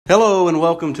Hello and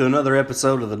welcome to another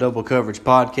episode of the Double Coverage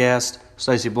Podcast.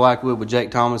 Stacey Blackwood with Jake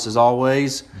Thomas as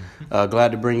always.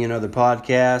 Glad to bring you another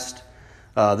podcast.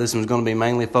 This one's going to be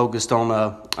mainly focused on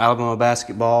Alabama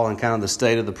basketball and kind of the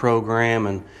state of the program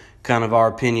and kind of our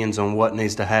opinions on what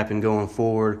needs to happen going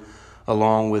forward,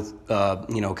 along with kind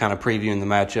of previewing the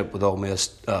matchup with Ole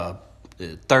Miss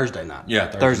Thursday night. Yeah,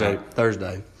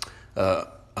 Thursday.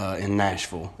 In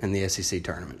Nashville in the SEC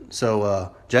tournament.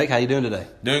 So, Jake, how you doing today?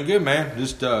 Doing good, man.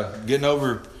 Just getting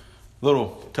over a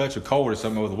little touch of cold or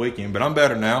something over the weekend, but I'm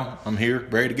better now. I'm here,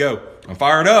 ready to go. I'm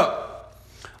fired up.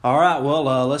 All right,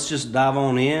 well, let's just dive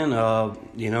on in.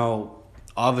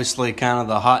 Obviously kind of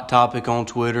the hot topic on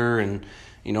Twitter and,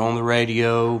 on the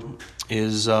radio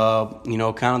is, kind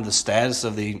of the status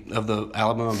of the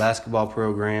Alabama basketball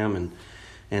program and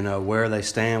where they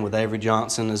stand with Avery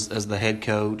Johnson as the head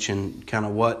coach and kind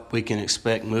of what we can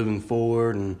expect moving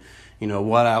forward and,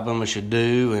 what Alabama should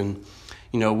do. And,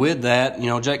 with that,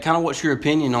 Jake, kind of what's your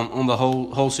opinion on the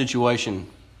whole situation?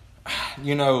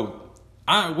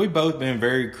 We've both been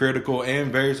very critical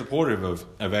and very supportive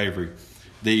of Avery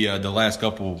the last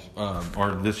couple,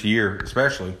 or this year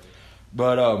especially.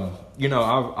 But,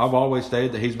 I've always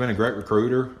stated that he's been a great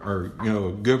recruiter or,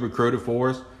 a good recruiter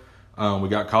for us. We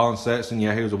got Colin Sexton.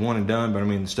 Yeah, he was a one and done, but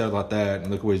stuff like that. And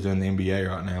look what he's doing in the NBA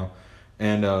right now.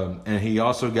 And he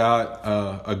also got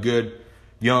a good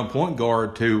young point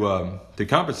guard to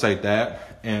compensate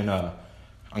that. And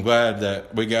I'm glad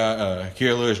that we got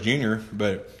Kira Lewis Jr.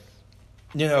 But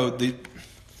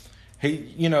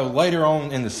later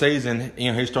on in the season,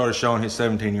 he started showing his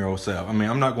 17-year-old self.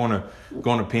 I'm not going to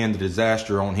pin the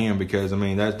disaster on him because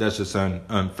that's just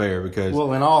unfair. Because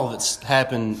and all of it's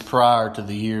happened prior to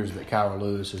the years that Kira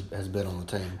Lewis has been on the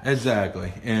team.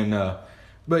 Exactly, and the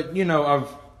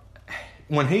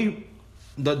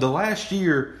last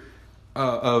year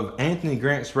of Anthony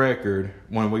Grant's record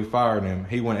when we fired him,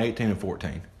 he went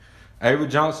 18-14. Avery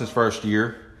Johnson's first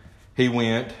year, he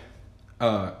went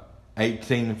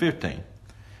 18-15.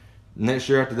 Next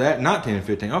year after that,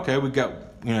 19-15. Okay, we got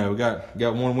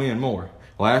one win more.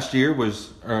 Last year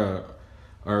was or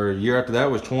year after that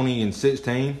was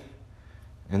 20-16,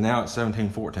 and now it's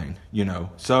 17-14.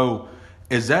 So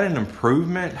is that an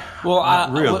improvement? Well,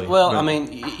 Not really.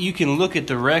 You can look at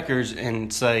the records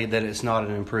and say that it's not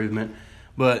an improvement,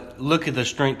 but look at the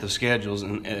strength of schedules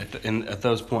at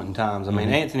those point in times.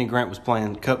 Anthony Grant was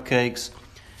playing cupcakes.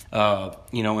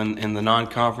 In the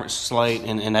non-conference slate,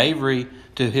 and Avery,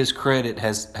 to his credit,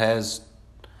 has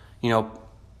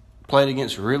played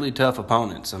against really tough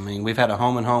opponents. We've had a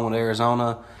home and home with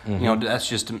Arizona. That's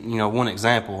just one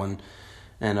example,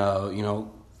 and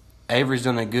Avery's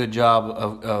done a good job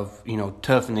of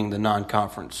toughening the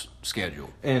non-conference schedule.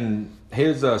 And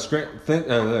his strength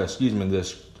of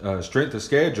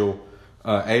schedule,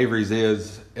 Avery's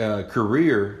is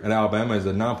career at Alabama is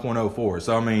a 9.04.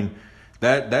 So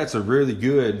That's a really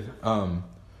good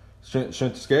strength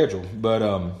of schedule. But,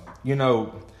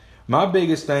 my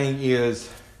biggest thing is,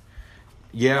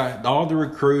 all the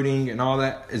recruiting and all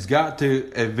that has got to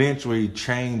eventually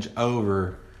change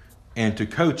over into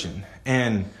coaching.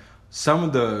 And some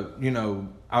of the,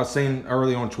 I've seen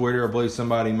early on Twitter, I believe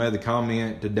somebody made the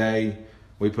comment today.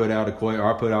 I put out a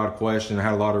question. I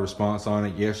had a lot of response on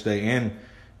it yesterday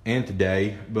and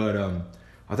today. But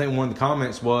I think one of the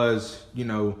comments was,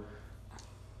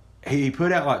 he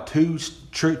put out like two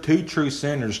true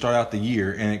centers to start out the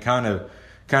year, and it kind of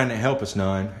helped us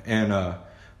none. And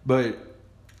but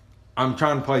I'm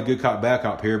trying to play good cop bad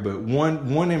cop here. But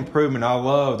one improvement I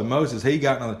love the most is he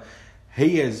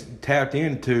has tapped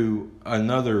into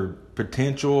another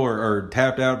potential or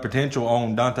tapped out potential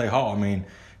on Dante Hall.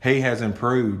 He has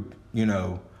improved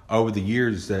over the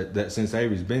years that since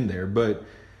Avery's been there. But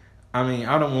I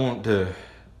don't want to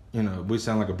we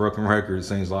sound like a broken record it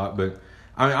seems like, but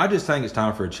I just think it's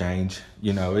time for a change.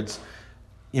 There's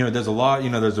a lot.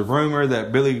 There's a rumor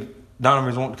that Billy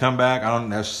Donovan's wanting to come back.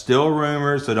 That's still a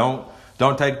rumor, so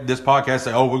don't take this podcast and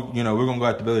say, we're going to go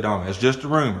after Billy Donovan. It's just a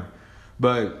rumor.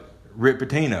 But Rick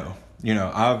Pitino,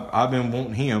 I've been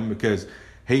wanting him because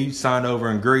he signed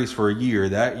over in Greece for a year.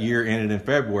 That year ended in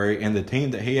February, and the team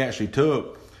that he actually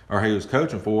took or he was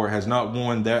coaching for has not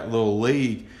won that little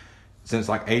league since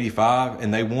like 85,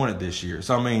 and they won it this year.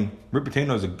 So Rick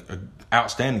Pitino's a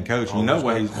outstanding coach.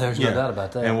 There's no doubt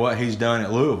about that. And what he's done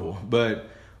at Louisville. But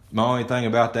my only thing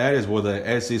about that is, will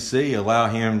the SEC allow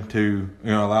him to,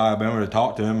 allow Alabama to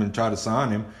talk to him and try to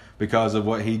sign him because of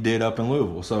what he did up in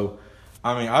Louisville? So,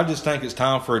 I just think it's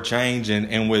time for a change.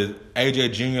 And with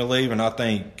AJ Jr. leaving, I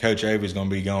think Coach Avery's going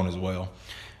to be gone as well.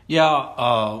 Yeah,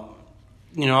 I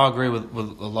agree with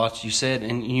a lot you said.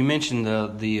 And you mentioned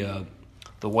the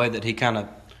way that he kind of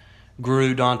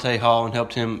grew Dante Hall and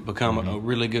helped him become a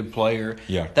really good player.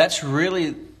 Yeah. That's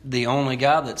really the only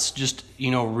guy that's just,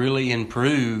 really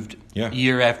improved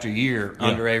year after year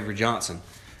under Avery Johnson.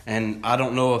 And I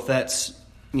don't know if that's,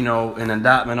 an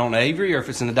indictment on Avery or if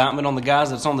it's an indictment on the guys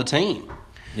that's on the team.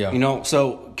 Yeah.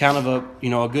 So kind of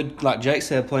a good, like Jake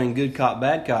said, playing good cop,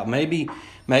 bad cop. Maybe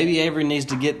Avery needs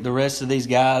to get the rest of these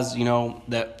guys,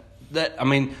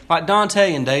 like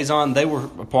Dante and Dazon, they were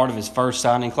a part of his first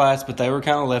signing class, but they were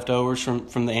kind of leftovers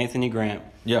from the Anthony Grant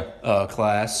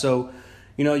class. So,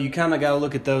 you kind of got to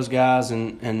look at those guys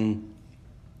and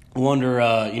wonder,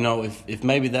 if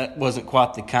maybe that wasn't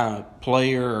quite the kind of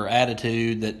player or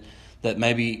attitude that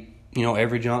maybe,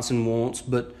 Avery Johnson wants,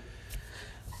 but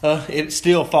it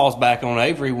still falls back on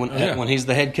Avery when he's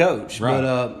the head coach. Right.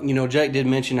 But Jake did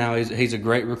mention how he's a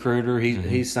great recruiter.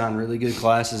 He's signed really good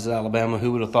classes at Alabama.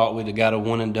 Who would have thought we'd have got a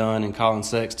one and done in Colin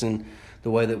Sexton the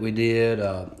way that we did?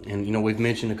 And we've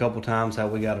mentioned a couple times how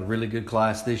we got a really good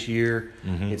class this year.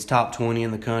 It's top 20 in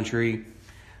the country.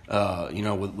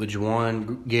 With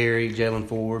Juwan Gary, Jalen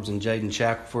Forbes, and Jaden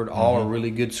Shackelford, all are really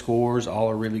good scorers.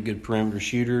 All are really good perimeter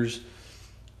shooters.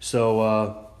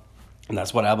 So. And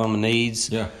that's what Alabama needs.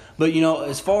 Yeah. But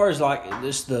as far as like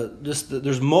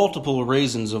there's multiple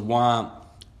reasons of why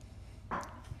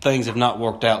things have not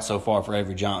worked out so far for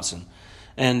Avery Johnson,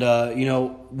 and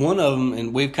one of them,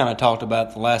 and we've kind of talked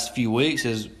about the last few weeks,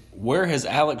 is where has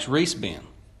Alex Reese been?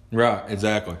 Right.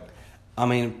 Exactly. I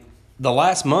mean, the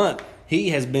last month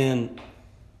he has been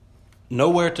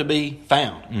nowhere to be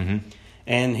found,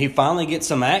 and he finally gets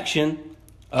some action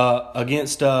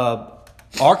against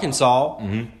Arkansas.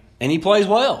 And he plays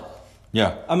well.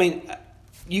 Yeah. I mean,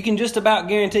 you can just about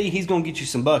guarantee he's going to get you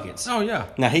some buckets. Oh, yeah.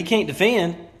 Now, he can't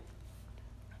defend,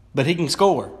 but he can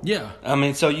score. Yeah. I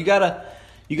mean, so you gotta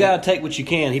take what you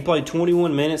can. He played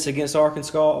 21 minutes against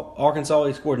Arkansas.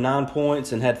 He scored 9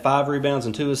 points and had 5 rebounds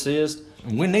and 2 assists.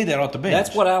 We need that off the bench.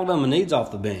 That's what Alabama needs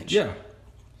off the bench. Yeah.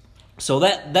 So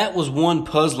that was one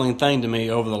puzzling thing to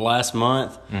me over the last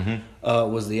month.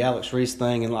 Was the Alex Reese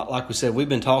thing, and like we said, we've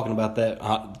been talking about that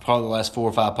probably the last 4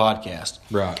 or 5 podcasts.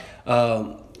 Right.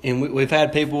 And we've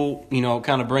had people,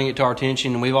 kind of bring it to our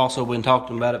attention, and we've also been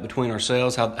talking about it between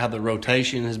ourselves, how the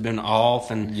rotation has been off,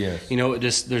 and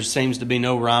there seems to be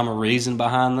no rhyme or reason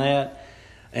behind that,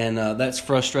 and that's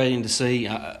frustrating to see.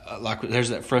 There's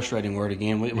that frustrating word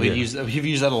again. We've used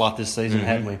that a lot this season,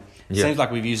 haven't we? It seems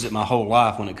like we've used it my whole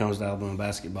life when it comes to Alabama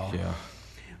basketball. Yeah.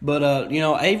 But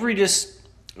Avery just.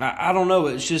 I don't know.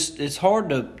 It's hard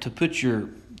to put your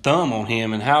thumb on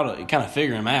him and how to kind of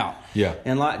figure him out. Yeah.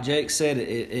 And like Jake said,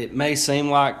 it may seem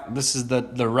like this is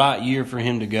the right year for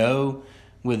him to go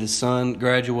with his son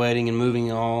graduating and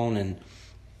moving on, and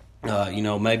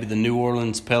maybe the New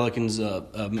Orleans Pelicans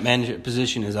management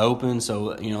position is open,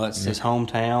 so that's his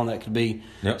hometown. That could be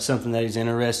something that he's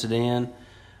interested in.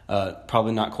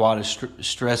 Probably not quite as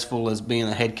stressful as being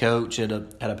a head coach at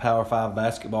a Power 5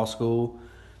 basketball school.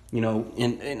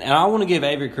 And I want to give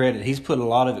Avery credit. He's put a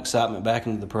lot of excitement back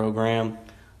into the program.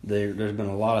 There's been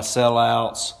a lot of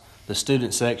sellouts. The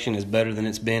student section is better than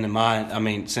it's been in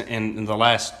the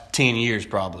last 10 years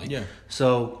probably. Yeah.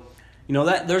 So,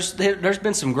 that there's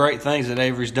been some great things that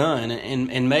Avery's done,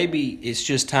 and maybe it's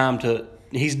just time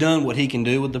he's done what he can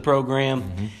do with the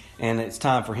program, and it's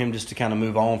time for him just to kind of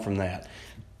move on from that.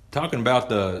 Talking about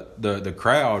the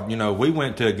crowd, we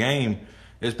went to a game.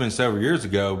 It's been several years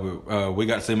ago, but we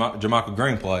got to see Jermichael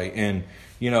Green play, and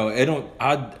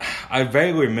I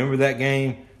vaguely remember that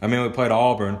game. I mean, we played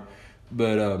Auburn,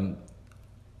 but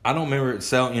I don't remember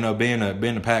it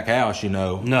being a packed house,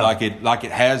 No. like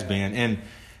it has been.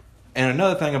 And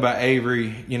another thing about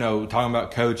Avery, talking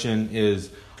about coaching, is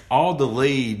all the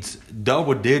leads,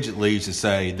 double-digit leads, to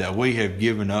say that we have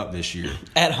given up this year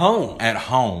at home,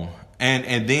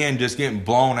 and then just getting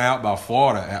blown out by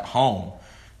Florida at home.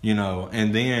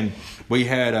 And then we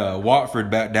had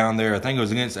Watford back down there. I think it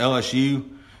was against LSU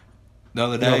the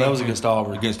other day. No, that was against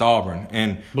Auburn.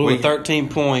 And blew a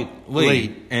 13-point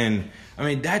lead. And, I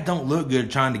mean, that don't look good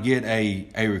trying to get a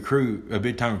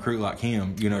big-time recruit like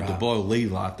him, to blow a lead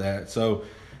like that. So,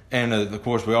 and, of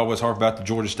course, we always harp about the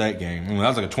Georgia State game. I mean, that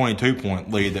was like a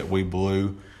 22-point lead that we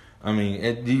blew. I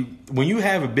mean, when you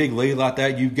have a big lead like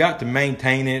that, you've got to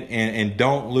maintain it and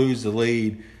don't lose the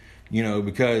lead,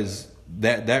 because –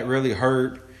 That really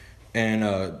hurt, and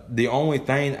the only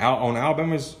thing out on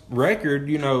Alabama's record,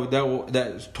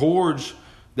 that's towards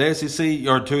the SEC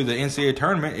or to the NCAA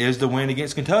tournament is the win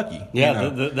against Kentucky.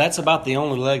 Yeah, that's about the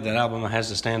only leg that Alabama has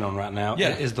to stand on right now.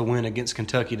 Yeah. Is the win against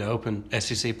Kentucky to open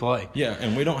SEC play. Yeah,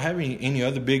 and we don't have any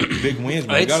other big wins.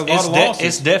 But we got a lot of losses.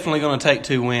 It's definitely going to take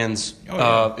 2 wins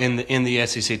in the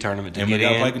SEC tournament to and get we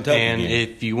gotta in. play Kentucky and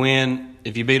again.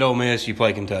 if you beat Ole Miss, you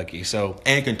play Kentucky. So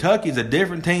and Kentucky's a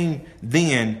different team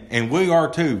then, and we are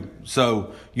too.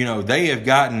 So they have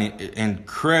gotten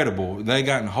incredible. They've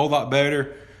gotten a whole lot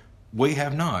better. We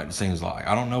have not. It seems like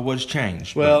I don't know what's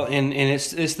changed. Well, and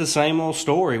it's the same old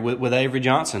story with Avery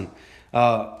Johnson.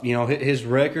 His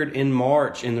record in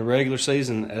March in the regular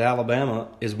season at Alabama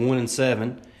is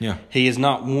 1-7. Yeah, he has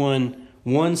not won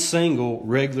one single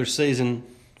regular season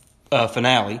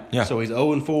finale. Yeah, so he's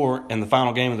 0-4 in the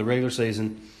final game of the regular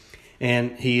season,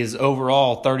 and he is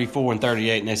overall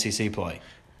 34-38 in SEC play.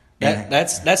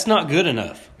 That's not good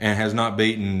enough. And has not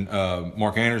beaten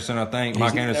Mark Anderson, I think.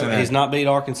 He's not beat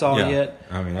Arkansas yet.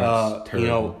 I mean, that's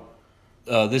terrible.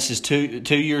 This is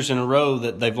two years in a row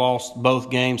that they've lost both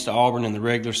games to Auburn in the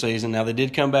regular season. Now, they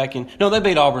did come back in. No, they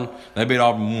beat Auburn. They beat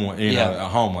Auburn at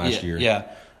home last year. Yeah.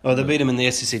 Oh, they beat them in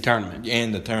the SEC tournament.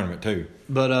 And the tournament, too.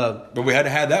 But we had to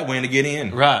have that win to get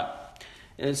in. Right.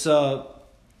 It's so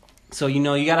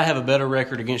you got to have a better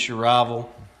record against your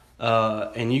rival.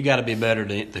 And you got to be better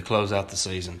to close out the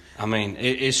season. I mean,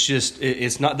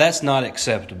 that's not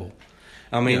acceptable.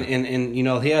 I mean, and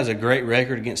he has a great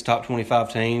record against top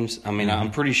 25 teams. I mean,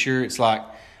 I'm pretty sure it's like,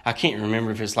 I can't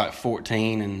remember if it's like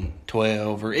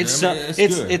 14-12 or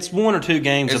it's 1 or 2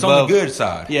 games it's above. on the good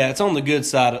side. Yeah, it's on the good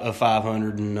side of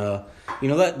 500, and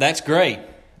that's great.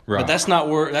 Right. But that's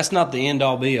not the end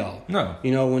all be all. No.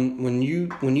 When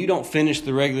you don't finish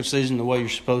the regular season the way you're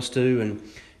supposed to, and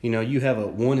you have a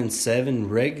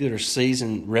 1-7 regular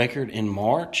season record in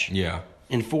March. Yeah.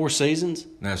 In 4 seasons.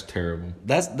 That's terrible.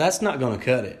 That's not going to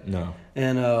cut it. No.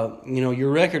 And your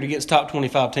record against top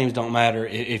 25 teams don't matter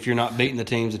if you're not beating the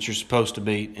teams that you're supposed to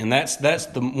beat, and that's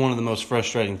one of the most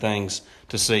frustrating things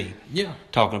to see. Yeah.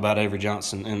 Talking about Avery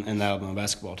Johnson and the Alabama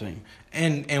basketball team.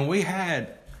 And we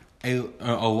had a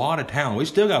lot of talent. We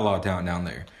still got a lot of talent down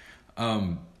there.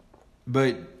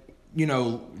 But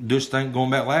just think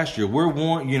going back last year,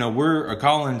 we're a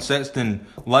Colin Sexton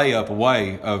layup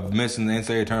away of missing the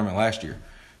NCAA tournament last year.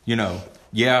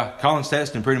 Colin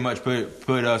Sexton pretty much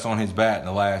put us on his back in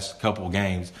the last couple of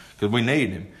games because we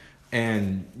needed him.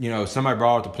 And somebody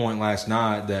brought up the point last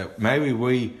night that maybe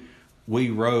we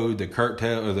rode the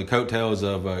coattails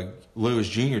of Lewis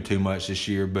Jr. too much this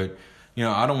year. But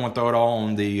I don't want to throw it all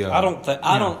on the.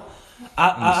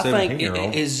 I think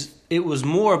it was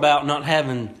more about not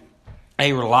having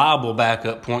a reliable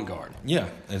backup point guard. Yeah,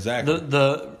 exactly.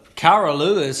 The Kyra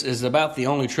Lewis is about the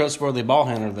only trustworthy ball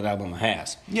handler that Alabama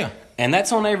has. Yeah. And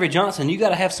that's on Avery Johnson. You got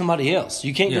to have somebody else.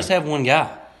 You can't just have one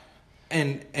guy.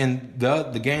 And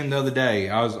the game the other day,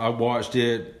 I watched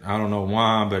it. I don't know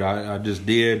why, but I just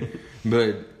did.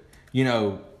 But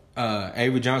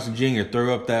Avery Johnson Jr.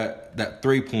 threw up that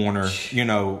 3-pointer,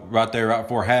 right there, right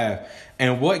before half.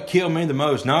 And what killed me the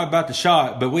most, not about the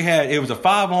shot, but it was a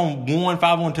 5-on-1,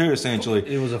 5-on-2 essentially.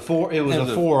 It was a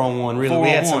 4-on-1, really. We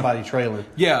had somebody trailing.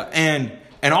 Yeah, and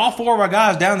all 4 of our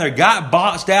guys down there got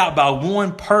boxed out by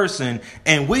one person,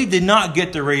 and we did not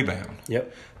get the rebound.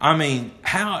 Yep. I mean,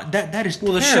 how that is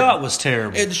well, terrible. The shot was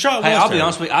terrible. The shot was I'll terrible. be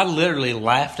honest with you, I literally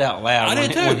laughed out loud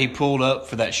when he pulled up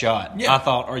for that shot. Yeah. I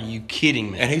thought, are you kidding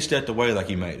me? And he stepped away like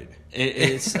he made it.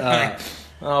 It's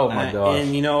oh my gosh.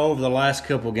 And over the last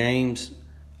couple games,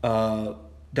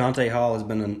 Dante Hall has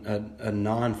been a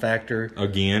non-factor.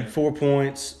 Again. 4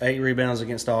 points, 8 rebounds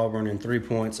against Auburn, and 3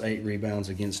 points, 8 rebounds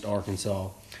against Arkansas,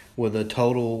 with a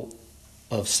total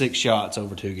of 6 shots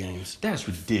over 2 games. That's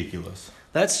ridiculous.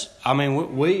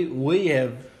 We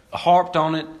have harped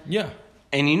on it. Yeah.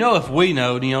 And if we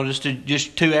know,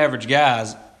 just 2 average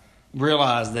guys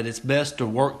realize that it's best to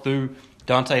work through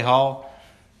Dante Hall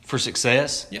for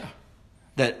success. Yeah.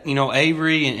 That,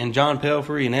 Avery and John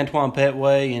Pelfrey and Antoine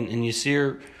Petway and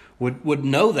Yasir would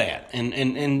know that.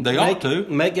 And they ought to.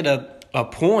 Make it a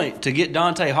point to get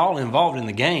Dante Hall involved in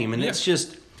the game. And it's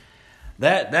just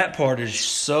that part is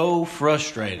so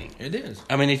frustrating. It is.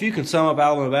 I mean, if you can sum up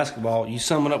Alabama basketball, you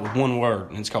sum it up with one word,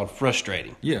 and it's called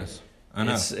frustrating. Yes, I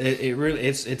know.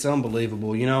 It's unbelievable.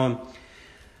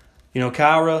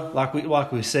 Kyra,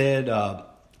 like we said,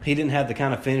 he didn't have the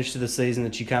kind of finish to the season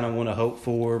that you kind of want to hope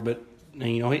for, but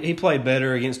he played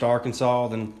better against Arkansas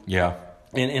than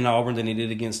in Auburn than he did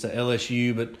against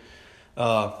LSU. But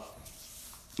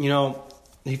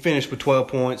he finished with 12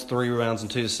 points, 3 rebounds, and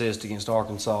 2 assists against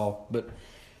Arkansas. But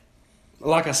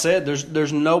like I said,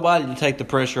 there's nobody to take the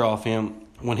pressure off him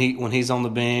when he's on the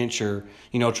bench or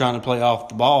trying to play off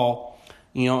the ball.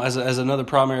 as another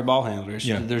primary ball handler.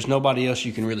 Yeah. There's nobody else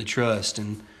you can really trust.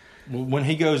 And when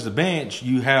he goes to the bench,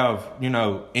 you have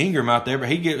Ingram out there, but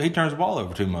he turns the ball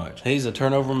over too much. He's a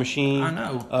turnover machine. I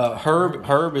know.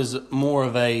 Herb is more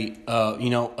of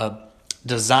a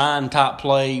design type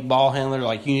play ball handler.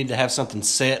 Like you need to have something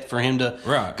set for him to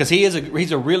because he's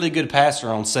a really good passer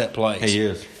on set plays. He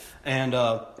is. And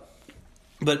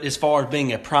but as far as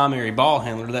being a primary ball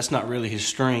handler, that's not really his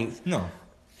strength. No.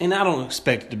 And I don't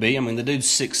expect it to be. I mean, the dude's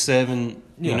 6'7",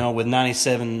 with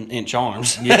 97-inch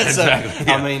arms. Yeah, so, exactly.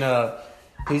 Yeah. I mean,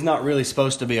 he's not really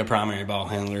supposed to be a primary ball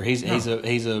handler. He's a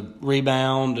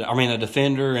a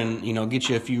defender, and get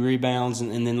you a few rebounds,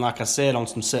 and then like I said, on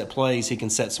some set plays, he can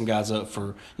set some guys up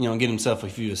for and get himself a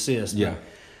few assists. Yeah.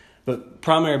 But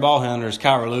primary ball handlers,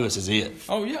 Kyra Lewis is it.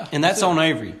 Oh yeah, and that's on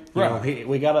Avery. Right.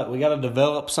 We gotta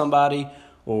develop somebody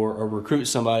or recruit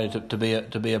somebody to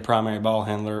be a primary ball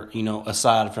handler.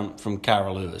 Aside from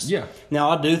Kyra Lewis. Yeah.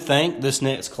 Now I do think this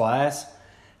next class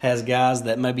has guys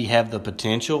that maybe have the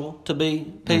potential to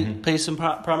be some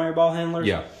primary ball handlers.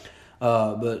 Yeah.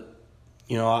 But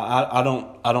I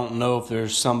don't know if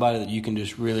there's somebody that you can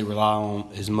just really rely on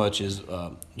as much as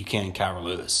you can Kyra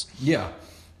Lewis. Yeah.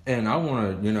 And I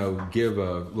want to, give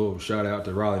a little shout out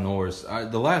to Riley Norris.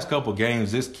 The last couple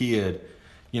games, this kid,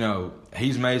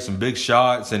 he's made some big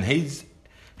shots, and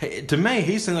to me,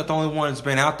 he's the only one that's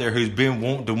been out there who's been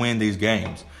wanting to win these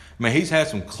games. I mean, he's had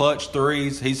some clutch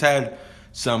threes. He's had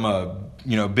some,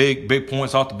 big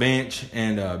points off the bench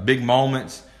and big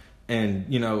moments, and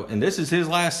and this is his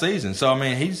last season. So I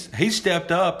mean, he's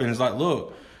stepped up and is like,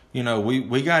 look,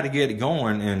 we got to get it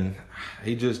going, and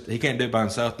he can't do it by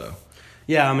himself though.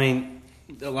 Yeah, I mean,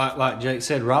 like Jake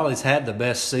said, Raleigh's had the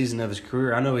best season of his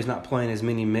career. I know he's not playing as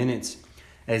many minutes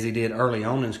as he did early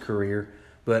on in his career,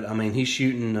 but, I mean, he's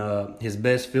shooting his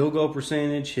best field goal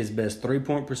percentage, his best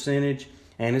three-point percentage,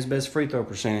 and his best free throw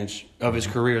percentage of his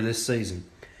career this season.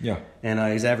 Yeah. And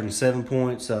he's averaging 7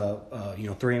 points,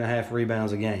 3.5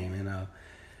 rebounds a game. And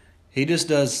he just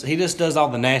does all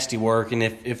the nasty work. And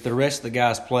if the rest of the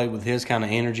guys played with his kind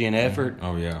of energy and effort,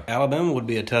 oh yeah, Alabama would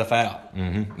be a tough out.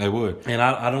 Mm-hmm. They would. And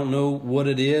I don't know what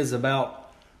it is about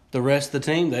the rest of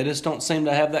the team. They just don't seem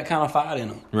to have that kind of fight in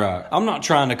them. Right. I'm not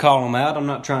trying to call them out. I'm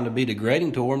not trying to be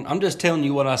degrading to them. I'm just telling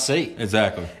you what I see.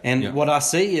 Exactly. And what I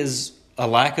see is a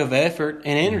lack of effort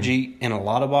and energy in a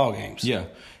lot of ball games. Yeah.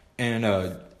 And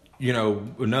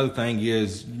another thing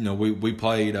is, we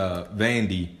played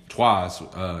Vandy twice.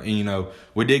 And,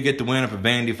 we did get the win up at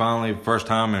Vandy finally, first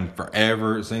time in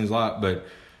forever, it seems like. But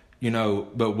we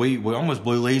almost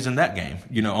blew leads in that game,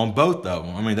 on both of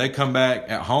them. I mean, they come back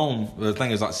at home, the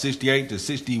thing is like 68 to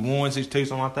 61, 62,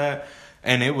 something like that.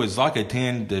 And it was like a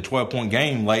 10 to 12-point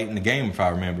game late in the game, if I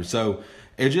remember. So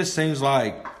it just seems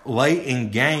like late in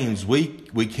games, we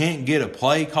can't get a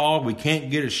play call. We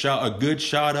can't get a good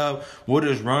shot up. We're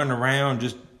just running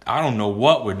around. I don't know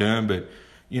what we're doing, but,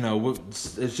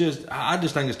 it's just, I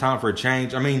just think it's time for a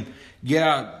change. I mean,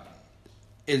 yeah,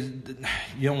 you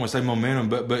don't want to say momentum,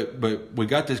 but we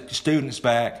got the students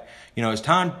back. It's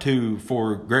time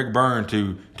for Greg Byrne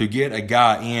to get a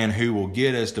guy in who will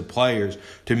get us the players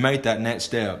to make that next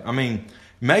step. I mean,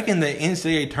 making the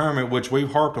NCAA tournament, which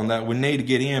we've harped on that, we need to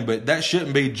get in, but that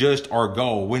shouldn't be just our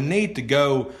goal. We need to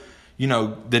go,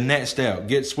 the next step,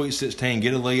 get Sweet 16,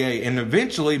 get a Elite 8, and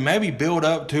eventually maybe build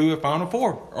up to a Final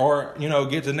Four or,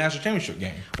 get to the national championship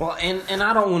game. Well, and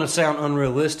I don't want to sound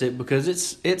unrealistic because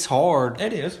it's hard.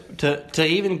 It is. To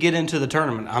even get into the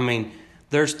tournament. I mean,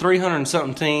 there's 300 and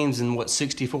something teams in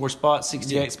 64 spots,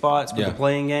 68 spots with the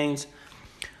playing games.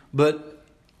 But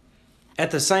at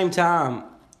the same time,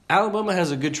 Alabama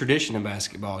has a good tradition in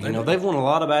basketball. They've won a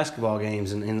lot of basketball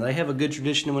games, and they have a good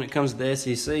tradition when it comes to the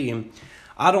SEC. And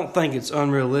I don't think it's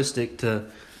unrealistic to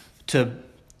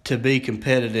be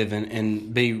competitive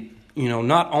and be,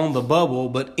 not on the bubble,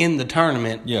 but in the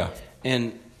tournament. Yeah.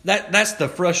 And that's the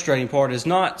frustrating part. It's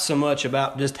not so much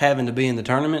about just having to be in the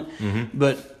tournament,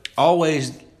 but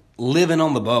always living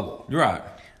on the bubble. Right.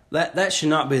 That should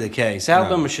not be the case.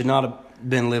 Alabama should not have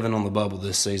been living on the bubble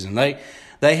this season.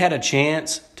 They had a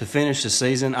chance to finish the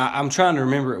season. I'm trying to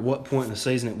remember at what point in the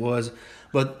season it was,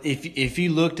 but if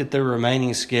you looked at their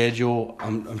remaining schedule,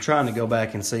 I'm trying to go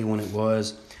back and see when it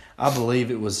was. I believe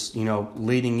it was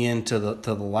leading into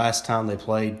the last time they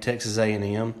played Texas A&M.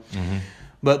 Mm-hmm.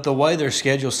 But the way their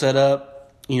schedule set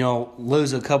up,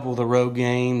 lose a couple of the road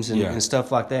games and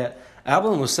stuff like that.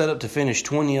 Alabama was set up to finish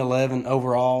 20-11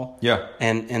 overall. Yeah.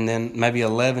 And then maybe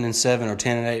 11-7 or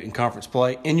 10-8 in conference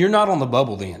play. And you're not on the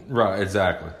bubble then. Right,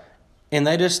 exactly. And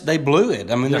they blew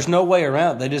it. I mean, there's no way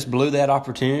around it. They just blew that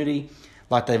opportunity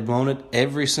like they've blown it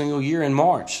every single year in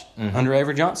March under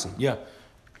Avery Johnson. Yeah.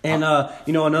 And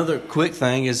another quick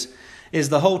thing is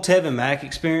the whole Tevin Mack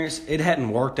experience. It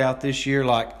hadn't worked out this year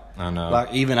like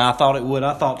even I thought it would.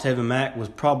 I thought Tevin Mack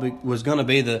was going to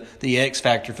be the X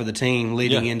factor for the team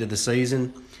leading into the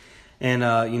season. And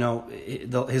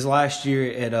his last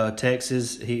year at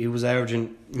Texas, he was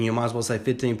averaging might as well say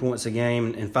 15 points a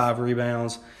game and 5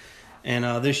 rebounds.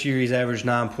 And this year he's averaged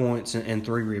 9 points and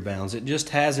 3 rebounds. It just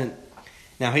hasn't.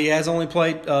 Now he has only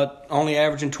played only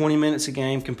averaging 20 minutes a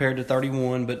game compared to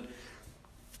 31, but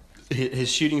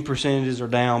his shooting percentages are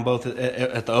down both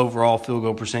at the overall field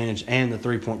goal percentage and the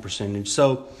 3-point percentage.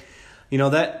 So,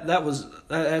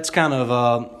 that's kind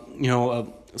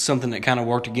of something that kind of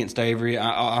worked against Avery.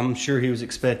 I'm sure he was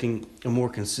expecting a more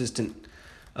consistent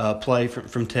play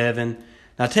from Tevin.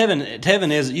 Now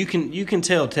Tevin is you can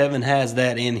tell Tevin has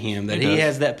that in him, that he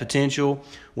has that potential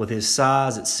with his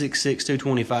size at 6'6",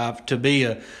 225 to be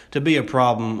a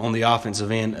problem on the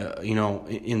offensive end,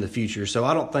 in the future. So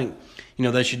I don't think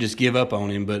they should just give up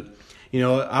on him, but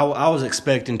I was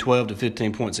expecting 12 to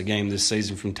 15 points a game this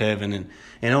season from Tevin,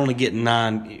 and only getting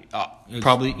 9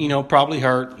 probably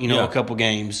hurt a couple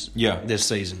games this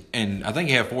season. And I think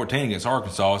he had 14 against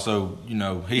Arkansas, so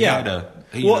he had a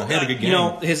good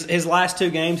game. His last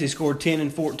 2 games he scored 10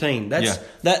 and 14. That's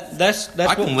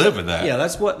I can live with that. Yeah,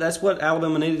 that's what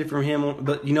Alabama needed from him.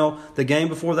 But the game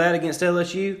before that against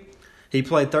LSU, he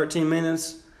played 13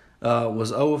 minutes. Was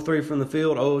 0 of 3 from the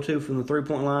field, 0 of 2 from the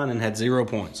 3-point line, and had 0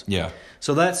 points. Yeah.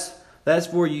 So that's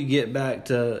where you get back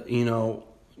to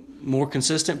more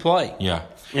consistent play. Yeah.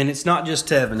 And it's not just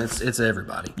Tevin; it's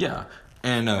everybody. Yeah.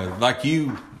 And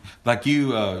you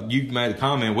made a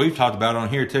comment. We've talked about it on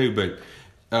here too, but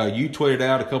you tweeted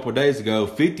out a couple of days ago,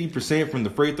 50% from the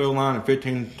free throw line and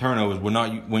 15 turnovers will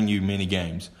not win you many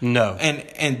games. No.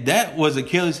 And that was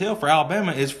Achilles' heel for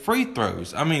Alabama is free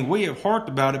throws. I mean, we have harped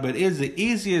about it, but it's the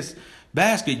easiest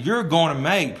basket you're going to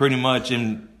make pretty much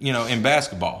in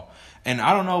basketball. And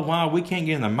I don't know why we can't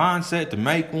get in the mindset to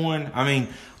make one. I mean,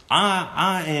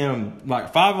 I am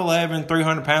like 5'11",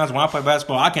 300 pounds. When I play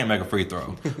basketball, I can't make a free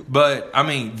throw. But, I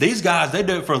mean, these guys, they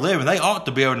do it for a living. They ought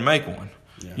to be able to make one.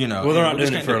 Yeah. Well, they're not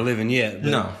doing it for a living yet.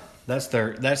 No. That's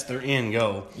their end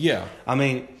goal. Yeah. I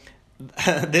mean,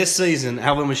 this season,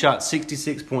 Alabama shot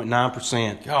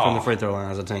 66.9% from the free throw line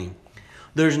as a team.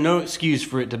 There's no excuse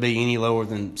for it to be any lower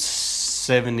than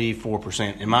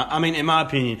 74%. In my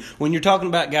opinion, when you're talking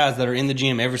about guys that are in the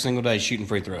gym every single day shooting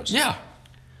free throws. Yeah.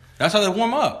 That's how they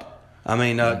warm up. I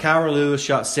mean, Kyra Lewis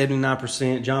shot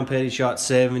 79%. John Petty shot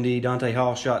 70%. Dante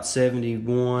Hall shot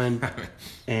 71%.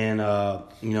 And,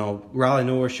 Riley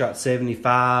Norris shot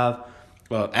 75%.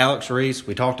 Alex Reese,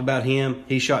 we talked about him.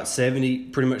 He shot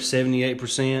pretty much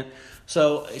 78%.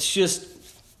 So it's just,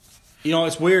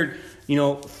 it's weird.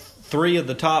 3 of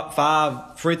the top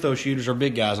 5 free throw shooters are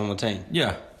big guys on the team.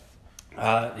 Yeah.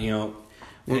 And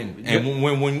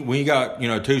when you got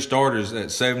 2 starters at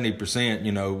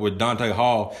 70%, with Dante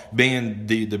Hall being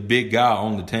the big guy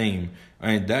on the team,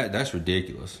 I mean that's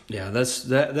ridiculous. Yeah, that's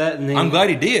that. And then, I'm glad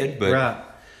he did, but right.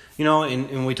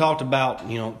 And we talked about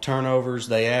turnovers.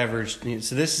 They averaged.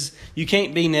 So this is you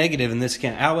can't be negative in this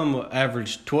account. Alabama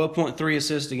averaged 12.3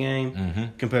 assists a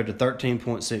game compared to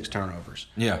 13.6 turnovers.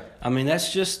 Yeah, I mean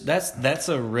that's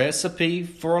a recipe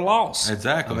for a loss.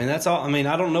 Exactly. I mean that's all. I mean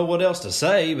I don't know what else to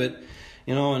say, but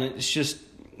and it's just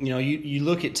you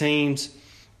look at teams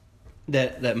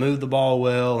that move the ball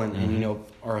well and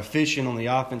are efficient on the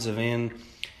offensive end.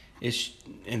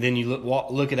 And then you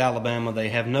look at Alabama. They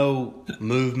have no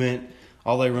movement.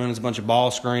 All they run is a bunch of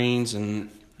ball screens, and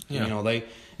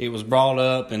it was brought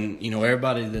up, and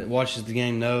everybody that watches the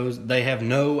game knows they have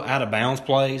no out of bounds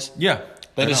plays. Yeah,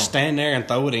 they just stand there and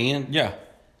throw it in. Yeah.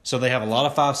 So they have a lot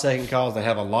of 5-second calls. They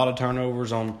have a lot of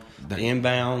turnovers on the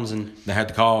inbounds, and they had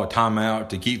to call a timeout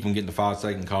to keep from getting the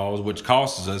 5-second calls, which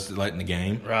costs us late in the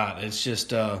game. Right. It's just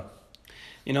the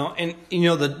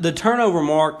turnover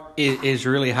mark is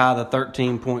really high, the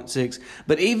 13.6.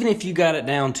 But even if you got it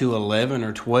down to 11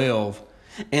 or 12,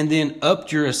 and then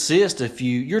upped your assist a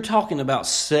few, you're talking about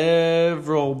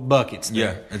several buckets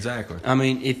there. Yeah, exactly. I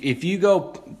mean, if you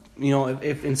go.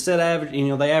 If instead of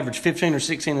they average 15 or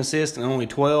 16 assists and only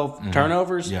 12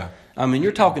 turnovers. Yeah. I mean,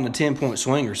 you're talking a 10-point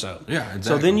swing or so. Yeah, exactly.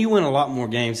 So then you win a lot more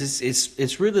games.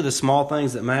 It's really the small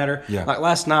things that matter. Yeah. Like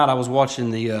last night, I was watching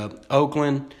the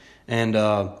Oakland and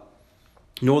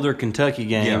Northern Kentucky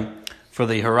game for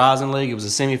the Horizon League. It was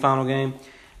a semifinal game,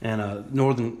 and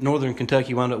Northern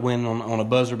Kentucky wound up winning on a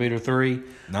buzzer beater 3.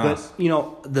 Nice.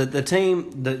 But the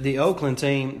team, the Oakland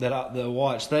team that I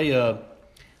watched, they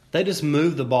just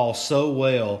moved the ball so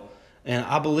well. And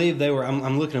I believe they were,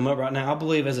 I'm looking them up right now, I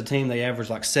believe as a team they averaged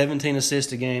like 17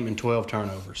 assists a game and 12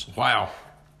 turnovers. Wow.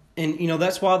 And,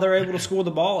 that's why they're able to score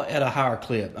the ball at a higher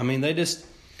clip. I mean,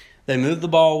 they move the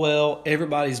ball well.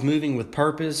 Everybody's moving with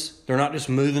purpose. They're not just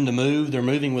moving to move. They're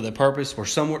moving with a purpose or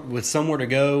somewhere to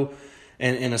go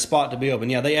and a spot to be open.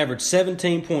 Yeah, they average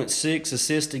 17.6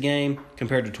 assists a game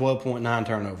compared to 12.9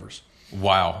 turnovers.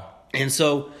 Wow. And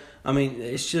so, I mean,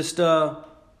 it's just, and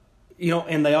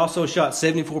they also shot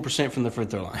 74% from the free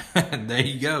throw line. There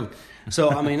you go.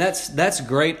 So, I mean, that's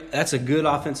great. That's a good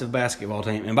offensive basketball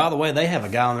team. And by the way, they have a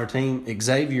guy on their team,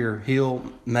 Xavier Hill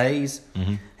Mays.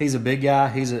 Mm-hmm. He's a big guy.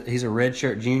 He's a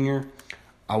redshirt junior.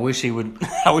 I wish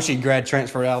he'd grad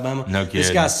transfer to Alabama. No kidding. This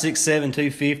guy's 6'7",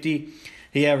 250.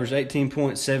 He averaged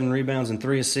 18.7 rebounds and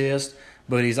 3 assists,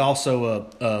 but he's also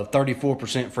a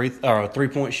 34%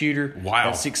 three-point shooter. Wow.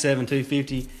 At 6'7",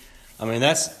 250. I mean,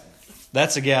 that's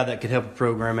a guy that could help a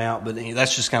program out, but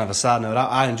that's just kind of a side note.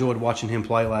 I enjoyed watching him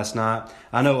play last night.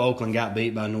 I know Oakland got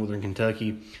beat by Northern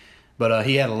Kentucky, but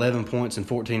he had 11 points and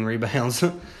 14 rebounds.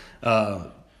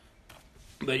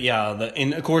 But, yeah,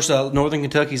 and, of course, Northern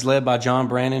Kentucky's led by John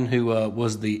Brannon, who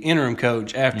was the interim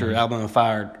coach after Alabama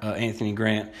fired Anthony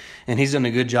Grant. And he's done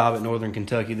a good job at Northern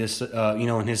Kentucky in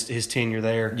his tenure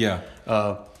there. Yeah.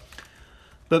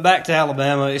 But back to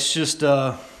Alabama, it's just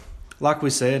like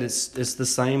we said, it's the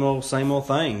same old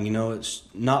thing. It's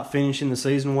not finishing the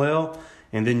season well,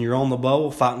 and then you're on the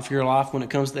bowl fighting for your life when it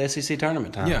comes to the SEC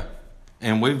tournament time. Yeah,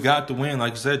 and we've got to win,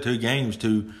 like I said, 2 games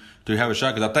to have a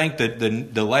shot. Because I think that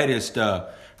the latest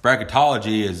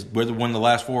bracketology is when the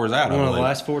last 4 is out. One of the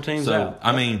last 4 teams out.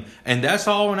 I mean, and that's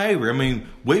all in Avery. I mean,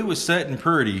 we was setting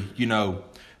pretty,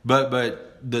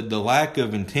 but the lack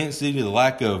of intensity, the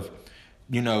lack of,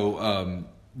 the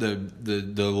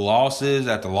losses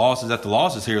after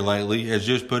losses here lately has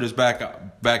just put us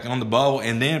back on the bowl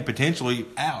and then potentially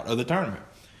out of the tournament.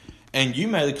 And you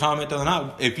made the comment the other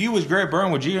night, if you was Greg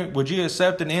Byrne, would you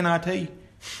accept an NIT?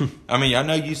 I mean, I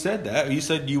know you said that. You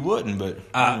said you wouldn't, but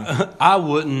I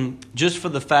wouldn't, just for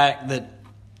the fact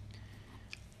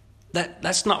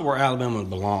that's not where Alabama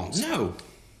belongs. No.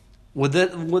 With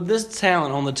this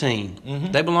talent on the team,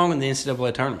 they belong in the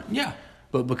NCAA tournament. Yeah.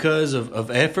 But because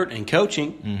of effort and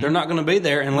coaching, they're not going to be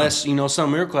there unless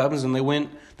some miracle happens and they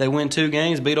win 2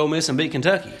 games, beat Ole Miss and beat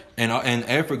Kentucky. And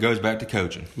effort goes back to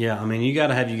coaching. Yeah, I mean, you got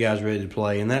to have you guys ready to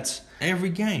play, and that's every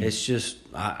game. It's just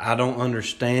I don't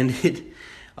understand it.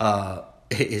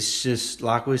 It's just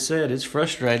like we said, it's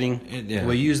frustrating.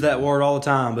 We use that word all the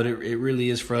time, but it really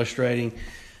is frustrating.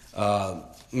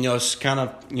 It's kind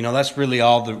of that's really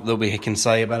all that we can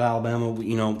say about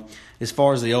Alabama. As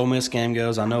far as the Ole Miss game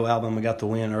goes, I know Alabama got the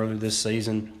win earlier this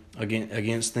season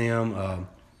against them.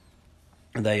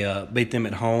 They beat them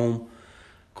at home.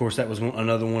 Of course, that was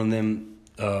another one of them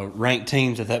ranked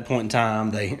teams at that point in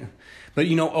time. But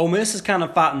Ole Miss is kind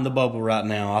of fighting the bubble right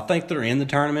now. I think they're in the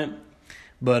tournament,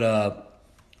 but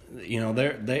they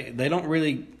don't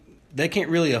really, they can't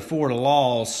really afford a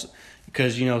loss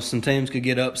because some teams could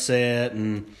get upset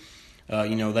and.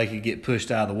 They could get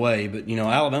pushed out of the way. But,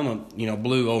 Alabama,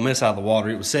 blew Ole Miss out of the water.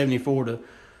 It was 74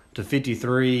 to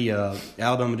 53.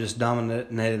 Alabama just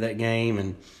dominated that game.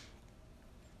 And,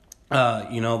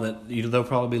 they'll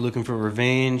probably be looking for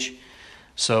revenge.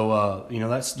 So,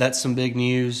 that's some big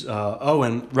news.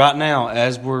 And right now,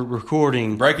 as we're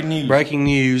recording. Breaking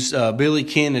news, Billy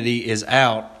Kennedy is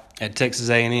out at Texas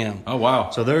A&M. Oh,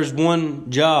 wow. So there's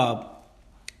one job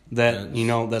that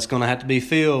that's going to have to be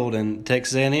filled, and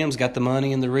Texas A&M's got the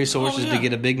money and the resources to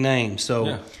get a big name.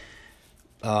 So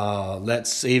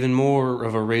that's even more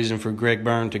of a reason for Greg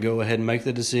Byrne to go ahead and make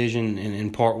the decision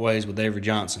and part ways with Avery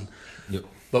Johnson. Yep.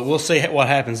 But we'll see what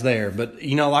happens there. But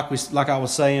like I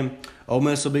was saying, Ole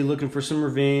Miss will be looking for some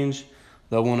revenge.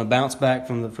 They'll want to bounce back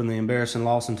from the embarrassing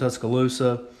loss in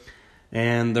Tuscaloosa,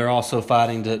 and they're also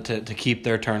fighting to keep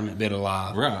their tournament bid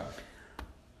alive. Right.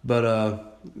 But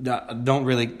ain't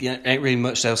really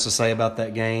much else to say about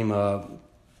that game.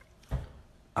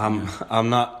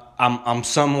 I'm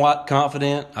somewhat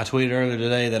confident. I tweeted earlier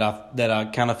today that I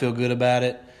kind of feel good about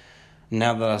it.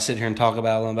 Now that I sit here and talk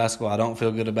about Alabama basketball, I don't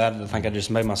feel good about it. I think I just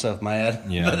made myself mad.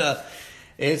 Yeah. But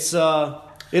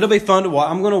it'll be fun to watch.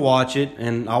 I'm going to watch it,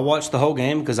 and I'll watch the whole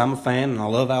game because I'm a fan and I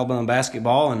love Alabama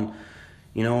basketball. And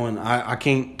and I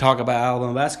can't talk about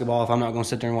Alabama basketball if I'm not going to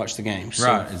sit there and watch the game. So.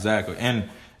 Right, exactly. And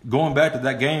going back to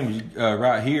that game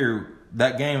right here,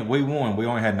 that game we won, we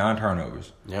only had 9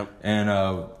 turnovers. Yep. And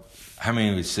how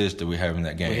many assists did we have in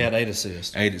that game? We had 8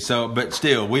 assists. 8. So, but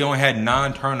still, we only had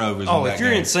 9 turnovers. Oh, in that if you're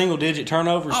game. In single-digit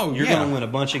turnovers, you're going to win a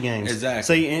bunch of games. Exactly.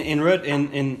 See,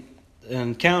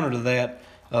 in counter to that,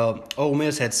 Ole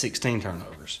Miss had 16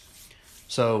 turnovers.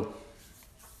 So,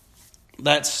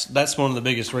 that's one of the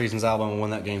biggest reasons Alabama won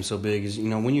that game so big is,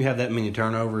 when you have that many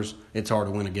turnovers, it's hard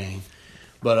to win a game.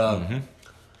 But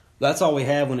that's all we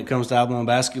have when it comes to Alabama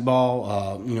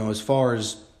basketball. As far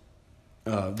as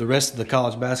the rest of the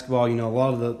college basketball, a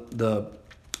lot of the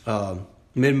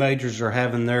mid-majors are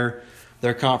having their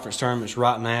conference tournaments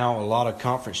right now. A lot of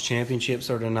conference championships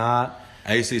are tonight.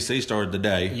 ACC started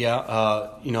today. Yeah,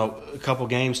 a couple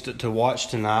games to watch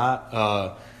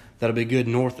tonight. That'll be good.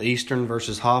 Northeastern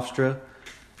versus Hofstra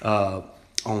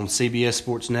on CBS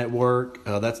Sports Network.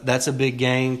 That's a big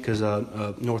game because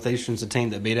Northeastern's a team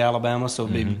that beat Alabama, so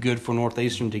it'll be good for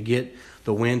Northeastern to get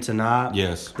the win tonight.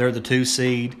 Yes. They're the 2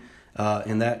 seed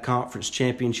in that conference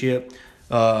championship.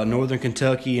 Northern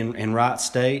Kentucky and Wright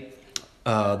State,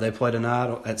 they play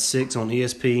tonight at 6 on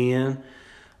ESPN.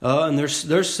 And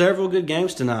there's several good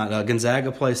games tonight.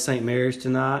 Gonzaga plays St. Mary's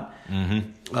tonight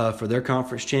for their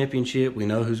conference championship. We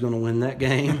know who's going to win that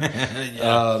game.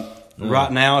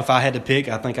 Right now, if I had to pick,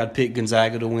 I think I'd pick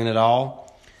Gonzaga to win it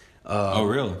all. Oh,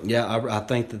 really? Yeah, I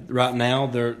think that right now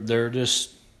they're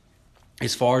just,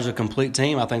 as far as a complete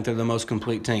team, I think they're the most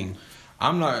complete team.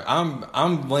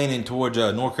 I'm leaning towards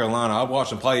North Carolina. I watched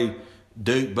them play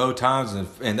Duke both times,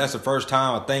 and that's the first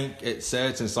time I think it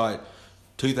said since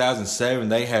 2007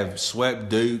 they have swept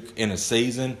Duke in a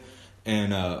season.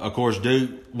 And of course, Duke,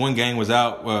 one game was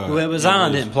out.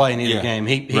 Zion didn't play in either game.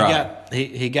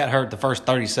 He got hurt the first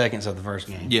 30 seconds of the first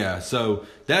game. Yeah, so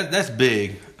that's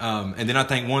big. And then I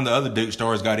think one of the other Duke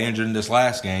stars got injured in this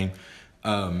last game.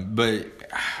 But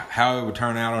how it would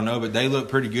turn out, I don't know. But they look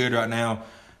pretty good right now.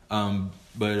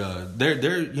 But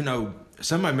they're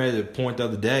somebody made a point the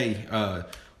other day.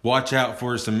 Watch out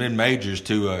for some mid-majors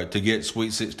to get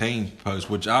Sweet 16 posts,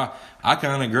 which I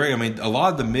kind of agree. I mean, a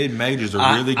lot of the mid-majors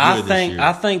are really good this year.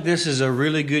 I think this is a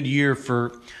really good year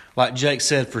for, like Jake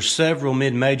said, for several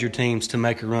mid-major teams to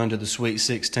make a run to the Sweet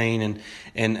 16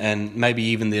 and maybe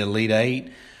even the Elite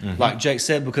 8. Like Jake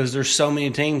said, because there's so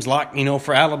many teams, like,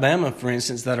 for Alabama, for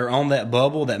instance, that are on that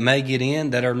bubble that may get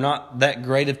in that are not that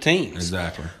great of teams.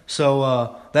 Exactly.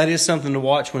 So that is something to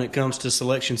watch when it comes to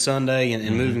Selection Sunday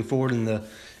and moving forward in the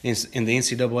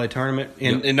NCAA tournament.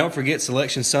 And don't forget,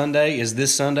 Selection Sunday is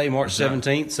this Sunday, March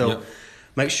 17th. So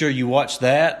make sure you watch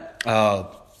that.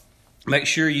 Make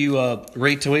sure you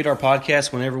retweet our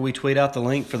podcast whenever we tweet out the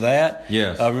link for that.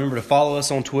 Yes. Remember to follow us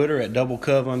on Twitter at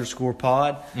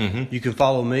 @doublecov_pod. You can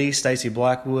follow me, Stacy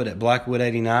Blackwood, at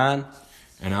Blackwood89.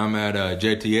 And I'm at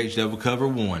JTH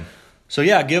DoubleCover1. So,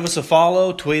 give us a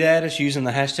follow. Tweet at us using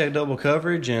the hashtag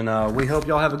 #DoubleCoverage. And we hope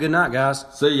y'all have a good night, guys.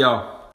 See y'all.